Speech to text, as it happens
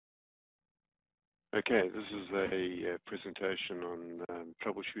Okay, this is a presentation on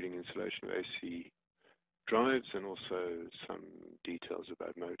troubleshooting installation of AC drives and also some details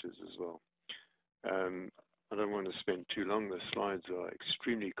about motors as well. I don't want to spend too long. The slides are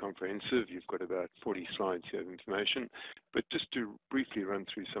extremely comprehensive. You've got about 40 slides here of information, but just to briefly run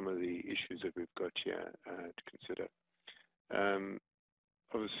through some of the issues that we've got here to consider.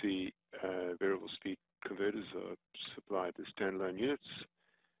 Obviously, variable speed converters are supplied as standalone units,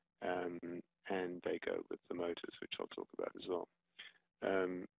 and they go with the motors, which I'll talk about as well.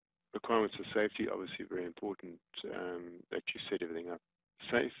 Requirements for safety, obviously very important that you set everything up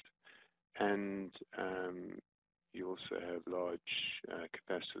safe, and you also have large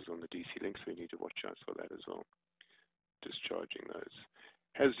capacitors on the DC link, so you need to watch out for that as well, discharging those.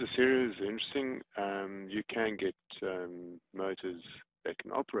 HAZARDOUS areas are interesting. You can get motors that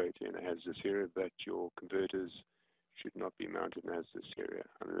can operate in a HAZARDOUS area, but your converters should not be mounted in a HAZARDOUS area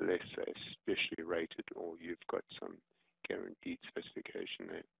unless they're specially rated or you've got some guaranteed specification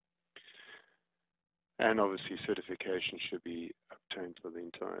there. And obviously certification should be obtained for the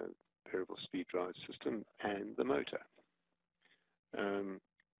entire variable speed drive system and the motor.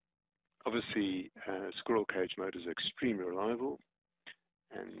 Obviously, squirrel cage motors are extremely reliable,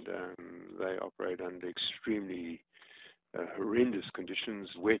 and they operate under extremely horrendous conditions,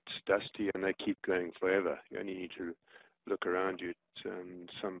 wet, dusty, and they keep going forever. You only need to look around you at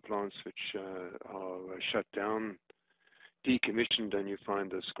some plants which are shut down, decommissioned, and you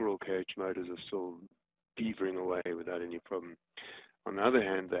find the squirrel cage motors are still beavering away without any problem. On the other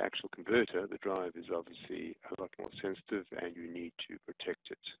hand, the actual converter, the drive, is obviously a lot more sensitive, and you need to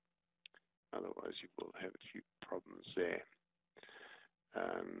protect it. Otherwise, you will have a few problems there.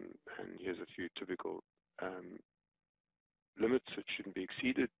 And here's a few typical limits that shouldn't be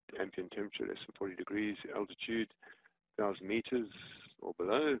exceeded: ambient temperature less than 40 degrees, altitude 1,000 meters or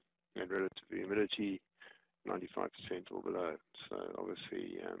below, and relative humidity 95% or below. So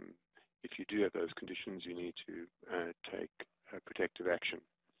obviously, if you do have those conditions, you need to take protective action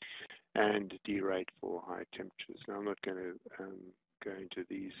and derate for high temperatures. Now, I'm not going to go into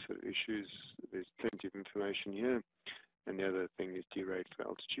these sort of issues. There's plenty of information here. And the other thing is derate for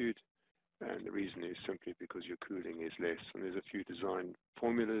altitude. And the reason is simply because your cooling is less. And there's a few design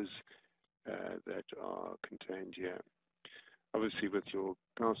formulas that are contained here. Obviously, with your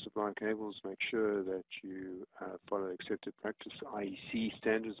power supply cables, make sure that you follow accepted practice IEC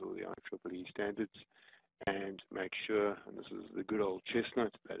standards or the IEEE standards, and make sure, and this is the good old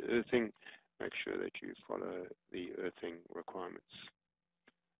chestnut about earthing, make sure that you follow the earthing requirements.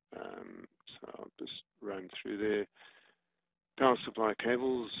 So I'll just run through there. Power supply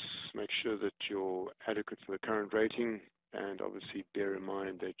cables, make sure that you're adequate for the current rating, and obviously bear in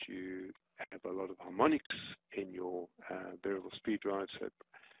mind that you have a lot of harmonics in your variable speed drives,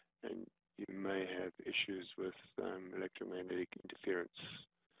 and you may have issues with electromagnetic interference.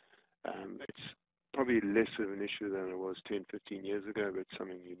 It's probably less of an issue than it was 10, 15 years ago, but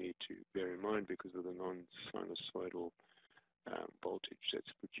something you need to bear in mind because of the non-sinusoidal voltage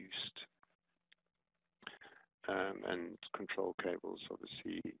that's produced. And control cables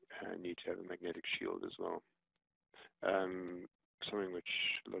obviously need to have a magnetic shield as well. Something which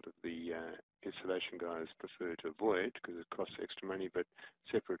a lot of the installation guys prefer to avoid because it costs extra money, but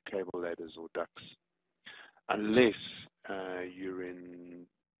separate cable ladders or ducts. Unless you're in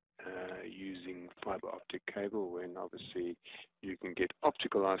using fiber optic cable, when obviously you can get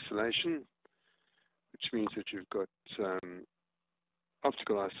optical isolation, which means that you've got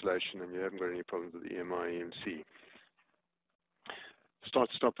optical isolation and you haven't got any problems with the EMI, EMC.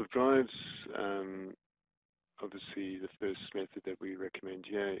 Start-stop of drives. Obviously, the first method that we recommend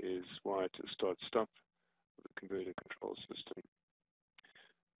here is wired to start-stop of the converter control system.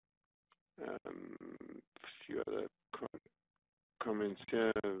 A few other comments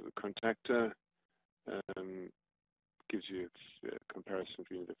here. The contactor gives you a comparison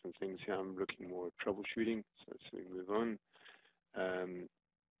between different things here. I'm looking more at troubleshooting, so let's move on.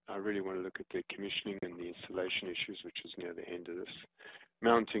 I really want to look at the commissioning and the installation issues, which is near the end of this.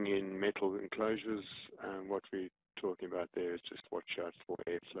 Mounting in metal enclosures, what we're talking about there is just watch out for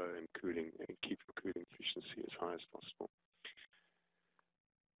airflow and cooling, and keep your cooling efficiency as high as possible.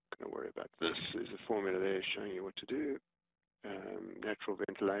 Not going to worry about this. There's a formula there showing you what to do. Natural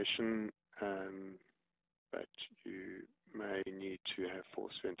ventilation, but you may need to have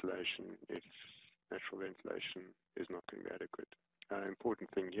forced ventilation if natural ventilation is not going to be adequate. Important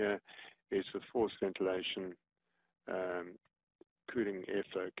thing here is with forced ventilation, cooling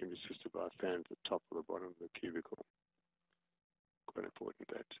airflow can be assisted by a fan at the top or the bottom of the cubicle. Quite important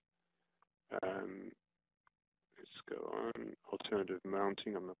that. Let's go on. Alternative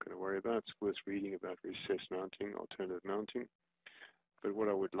mounting, I'm not going to worry about. It's worth reading about recessed mounting, alternative mounting. But what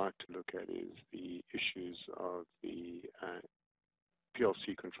I would like to look at is the issues of the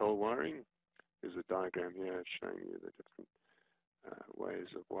PLC control wiring. There's a diagram here showing you the different ways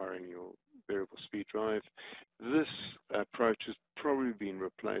of wiring your variable speed drive. This approach has probably been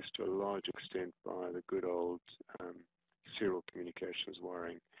replaced to a large extent by the good old serial communications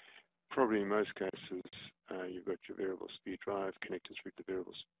wiring. Probably in most cases, you've got your variable speed drive connected through the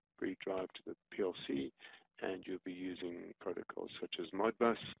variable speed drive to the PLC, and you'll be using protocols such as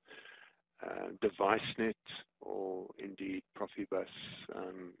Modbus, DeviceNet, or indeed Profibus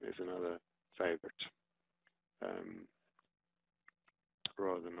is another favorite,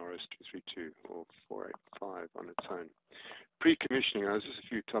 rather than RS-232 or 485 on its own. Pre-commissioning, there's just a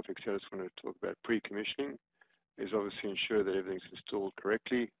few topics here I just want to talk about. Pre-commissioning is obviously ensure that everything's installed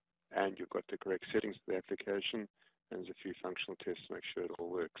correctly and you've got the correct settings for the application, and there's a few functional tests to make sure it all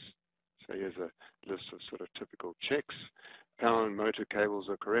works. So here's a list of sort of typical checks. Power and motor cables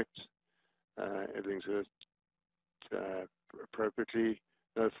are correct. Everything's earthed appropriately.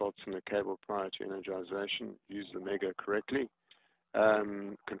 No faults in the cable prior to energization. Use the mega correctly.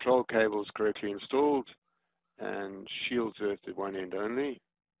 Control cables correctly installed, and shields earthed at one end only.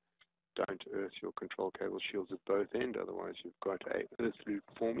 Don't earth your control cable shields at both ends, otherwise you've got a earth loop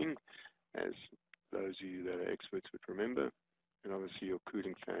forming, as those of you that are experts would remember. And obviously your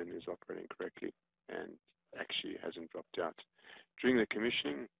cooling fan is operating correctly and actually hasn't dropped out. During the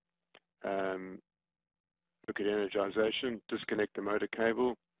commissioning, look at energization, disconnect the motor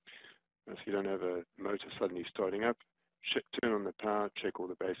cable so you don't have a motor suddenly starting up. Turn on the power, check all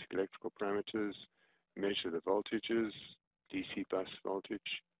the basic electrical parameters, measure the voltages, DC bus voltage,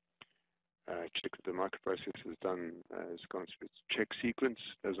 check that the microprocessor has gone through its check sequence,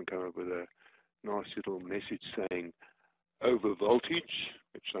 doesn't come up with a nasty little message saying over voltage,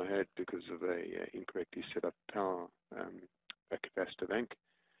 which I had because of a incorrectly set up power capacitor bank.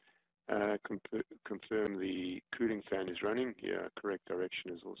 Confirm the cooling fan is running. Yeah, correct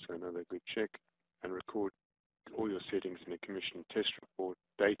direction is also another good check. And record all your settings in a commissioning test report,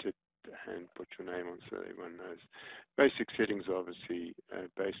 date it, and put your name on so everyone knows. Basic settings are obviously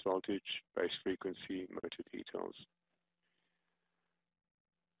base voltage, base frequency, motor details.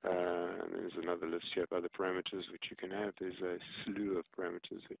 And there's another list here of other parameters which you can have. There's a slew of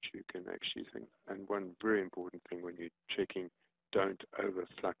parameters that you can actually think. And one very important thing when you're checking, don't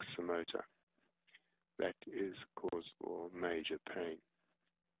overflux the motor. That is cause for major pain.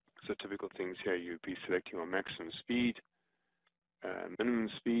 So typical things here, you'd be selecting on maximum speed, minimum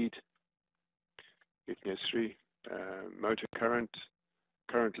speed, if necessary, motor current,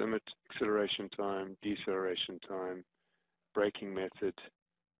 current limit, acceleration time, deceleration time, braking method,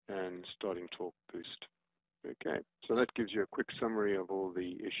 and starting torque boost. Okay, so that gives you a quick summary of all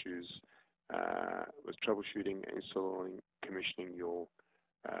the issues with troubleshooting, installing, commissioning your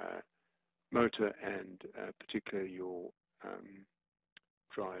motor and particularly your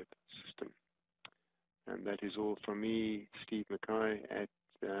drive system. And that is all from me, Steve Mackay at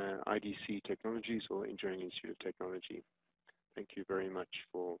IDC Technologies, or Engineering Institute of Technology. Thank you very much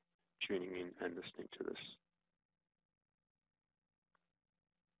for tuning in and listening to this.